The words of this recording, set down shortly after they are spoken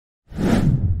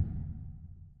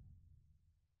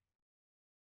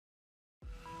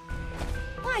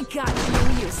got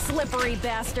you, you slippery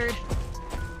bastard.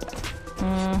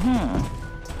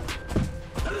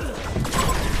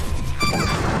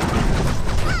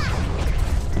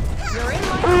 You're in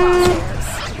my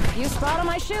crosshairs. You spot him,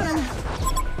 I shoot him.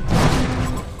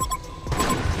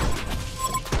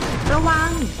 ระวั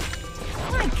ง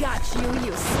I got you,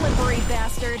 you slippery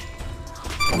bastard.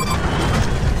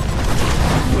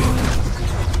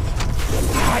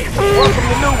 Welcome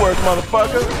to Newark,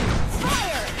 motherfucker.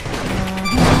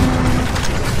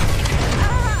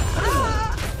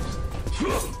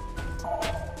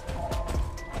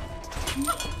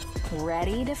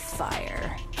 Ready to fire.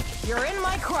 You're in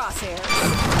my crosshairs.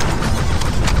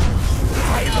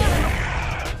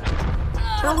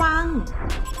 ระวัง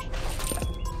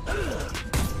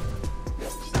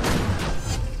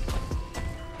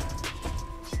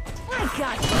I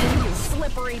got you, you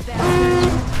slippery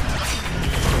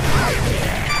bastard.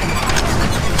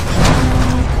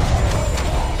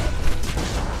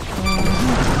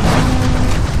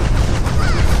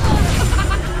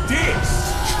 This!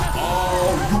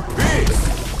 Oh, you bitch!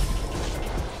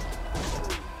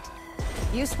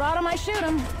 You spot him, I shoot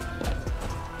him.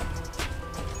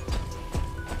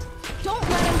 Don't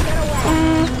let him get away.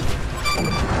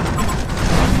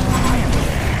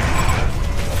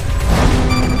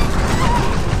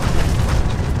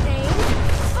 Aim,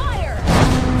 fire.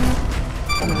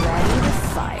 Ready to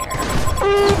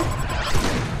fire.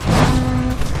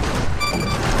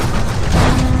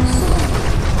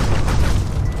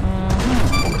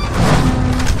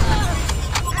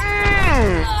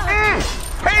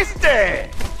 Hasty!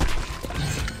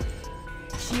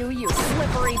 You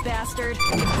slippery bastard.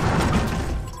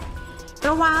 ร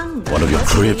ะวัง One of your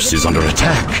crypts is under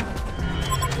attack.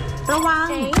 ระวัง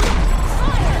Aim,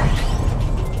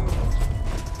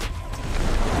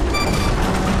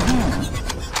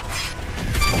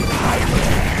 fire.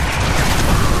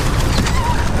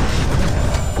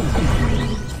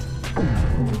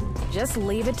 Just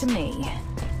leave it to me.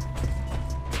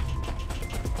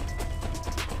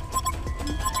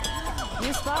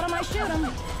 You spot him, I shoot him.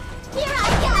 Here I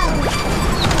go!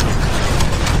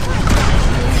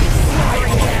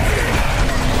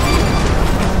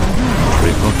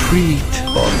 Trick or treat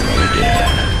already.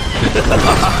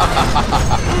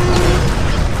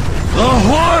 The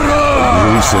horror!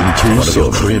 One of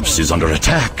your crypts is under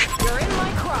attack. You're in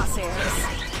my crosshairs.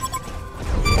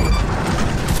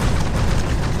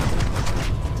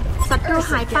 ศัตรู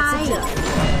หายไป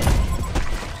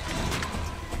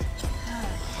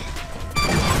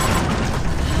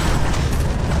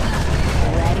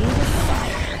Ready to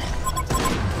fire.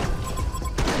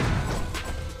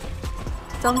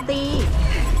 โจมตี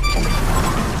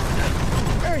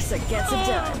Ursa gets it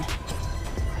done.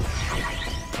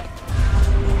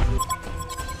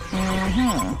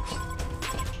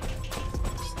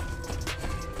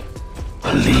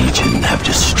 A legion have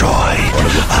destroyed. One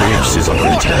of your crypts is under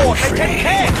attack.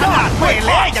 ขนาดไม่แ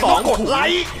ล้ยังต้องกดไล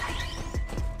ค์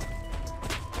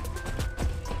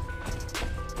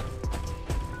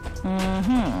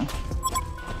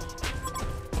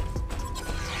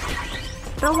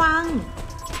ระวัง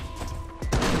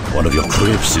One of your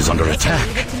crypts is under attack.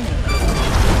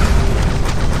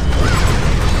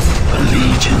 A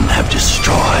legion have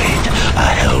destroyed a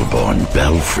hellborn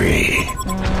belfry.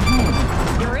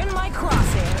 You're in my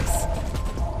crosshairs.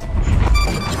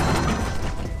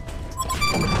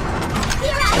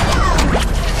 Here I go!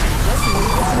 Just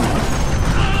leave it to me.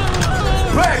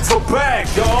 Back for back,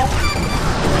 y'all!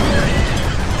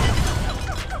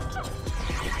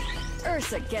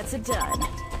 Ursa gets it done.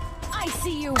 I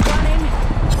see you running.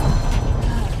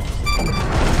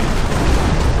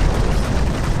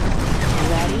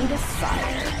 Ready to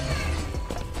fire.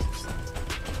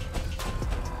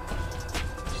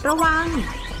 ระวัง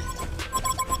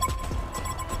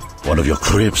One of your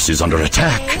crypts is under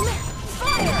attack. Aim,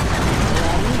 fire.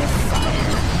 Ready to fire.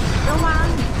 ระวัง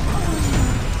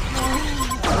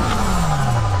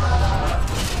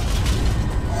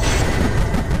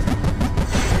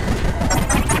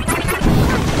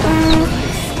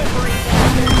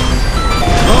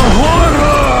The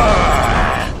horror!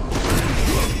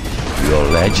 Your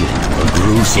legend, a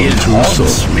gruesome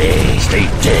twosome. Stay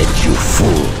dead, you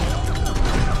fool.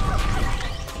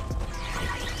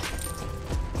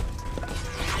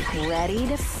 Ready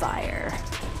to fire.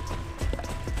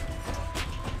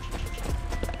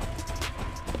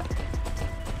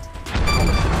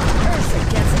 Ursa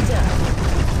gets it done.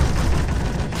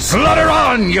 Slaughter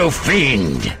on, you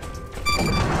fiend!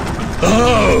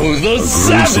 Oh, the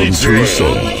savagery! I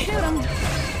shoot him.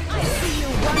 I see you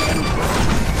running.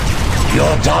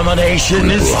 Your domination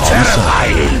is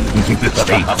terrifying.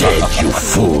 Stay dead, you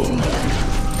fool.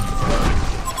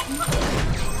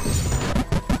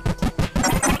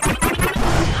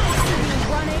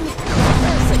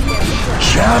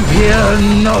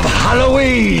 champion of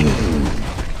Halloween.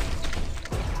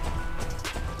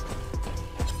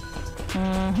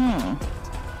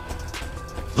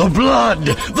 The blood!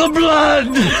 The blood!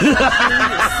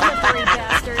 Slippery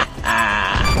bastard.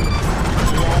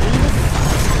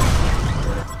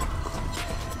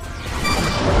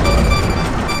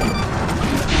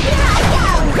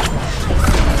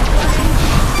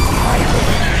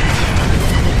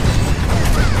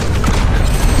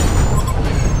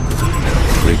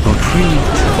 Trick or treat.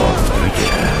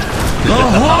 The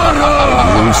horror!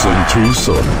 Listen too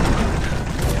soon.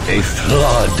 A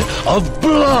flood of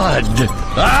blood!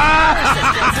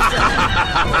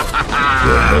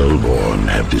 The Hellborn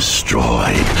have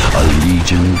destroyed a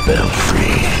Legion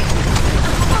belfry.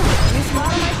 You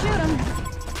spot him, I shoot him.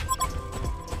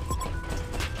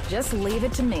 Just leave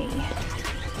it to me.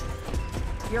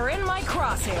 You're in my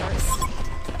crosshairs.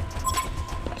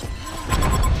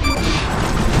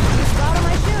 You spot him,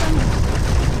 I shoot him.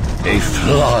 A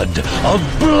flood of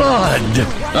blood!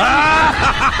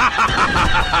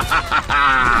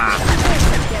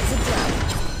 Gets it done.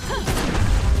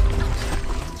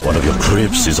 One of your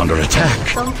crypts is under attack.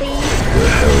 โจมตี The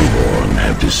Hellborn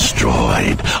have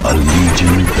destroyed a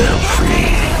Legion belfry.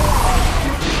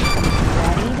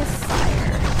 Ready to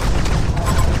fire.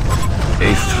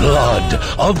 A flood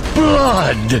of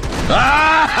blood! You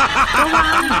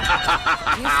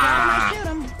spot him, I shoot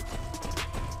him.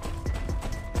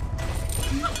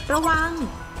 ระวัง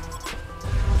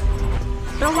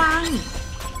ระวัง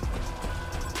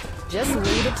Just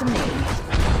leave it to me.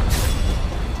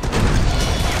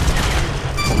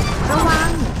 ระวัง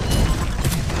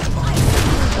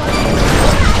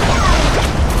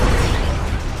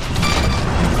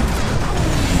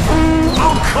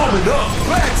I'm coming up.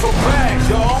 Back for back,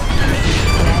 y'all.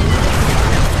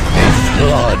 A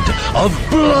flood of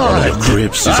blood! One of your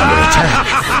crypts is under attack.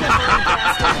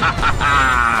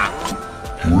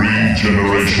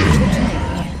 Regeneration.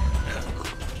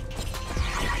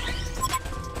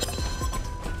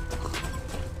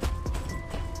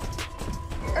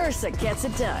 Ursa gets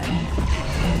it done.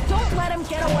 Don't let him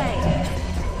get away.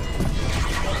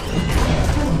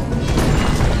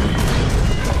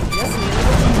 Just leave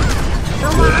it to me.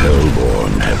 The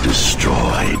Hellborn have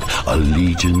destroyed a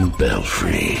Legion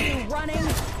belfry. Running.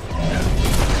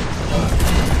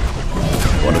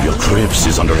 One of your crypts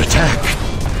is under attack.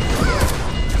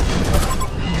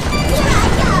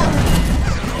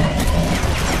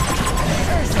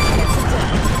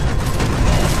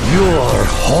 Your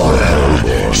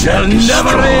horror shall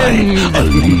never end. A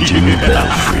Legion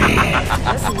belfry.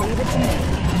 Just leave it to me.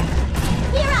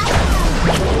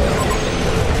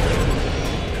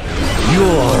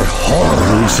 Your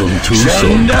horror shall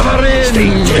never end.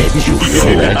 Stay dead, you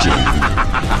fool.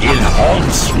 It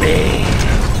haunts me.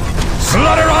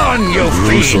 Slaughter on, you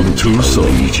fiend! A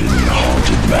Legion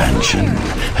haunted mansion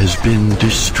has been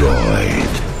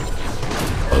destroyed.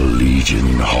 A Legion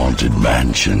haunted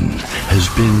mansion has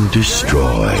been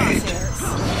destroyed.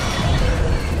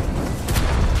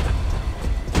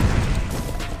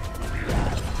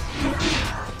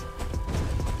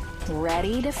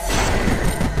 Ready to fire.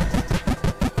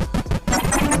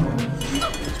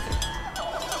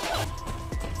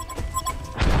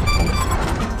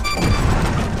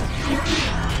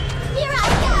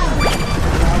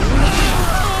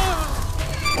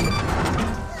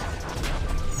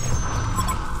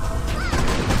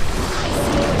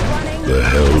 The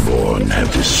Hellborn have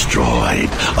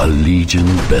destroyed a Legion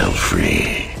belfry.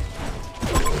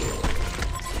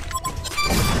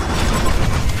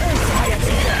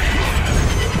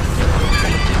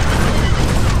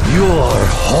 Your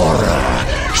horror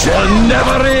shall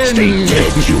never end. Stay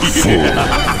dead, you fool.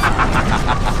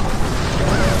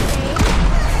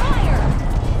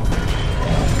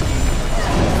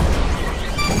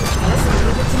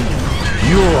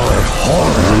 Your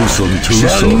horror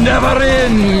shall never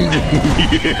end.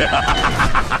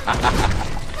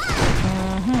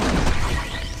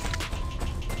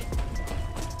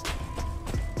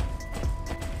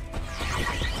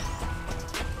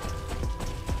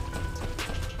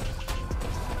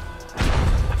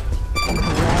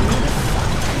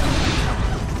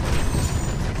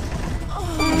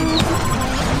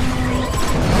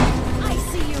 I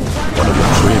see you running. One of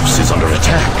your crypts is under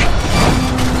attack.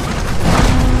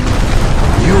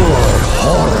 Your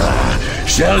horror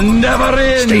shall never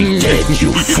end. Stay dead,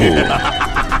 you fool.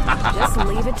 Just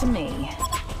leave it to me.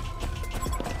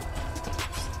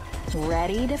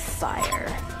 Ready to fire.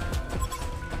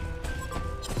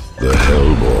 The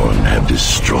Hellborn have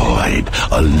destroyed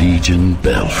a Legion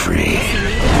belfry.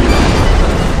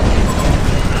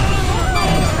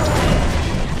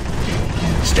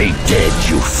 Stay dead,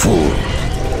 you fool.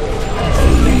 A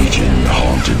Legion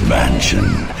haunted mansion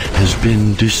has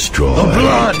been destroyed. The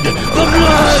blood! The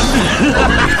blood!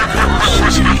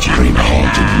 A Legion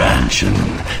haunted mansion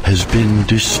has been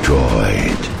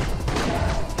destroyed.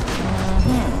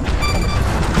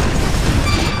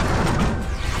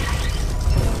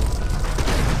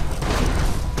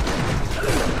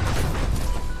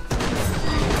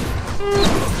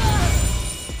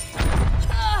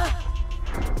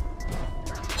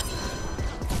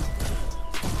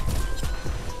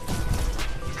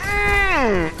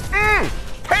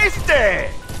 Tasty!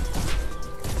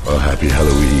 A happy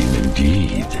Halloween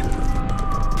indeed.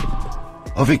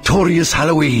 A victorious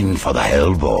Halloween for the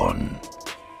Hellborn.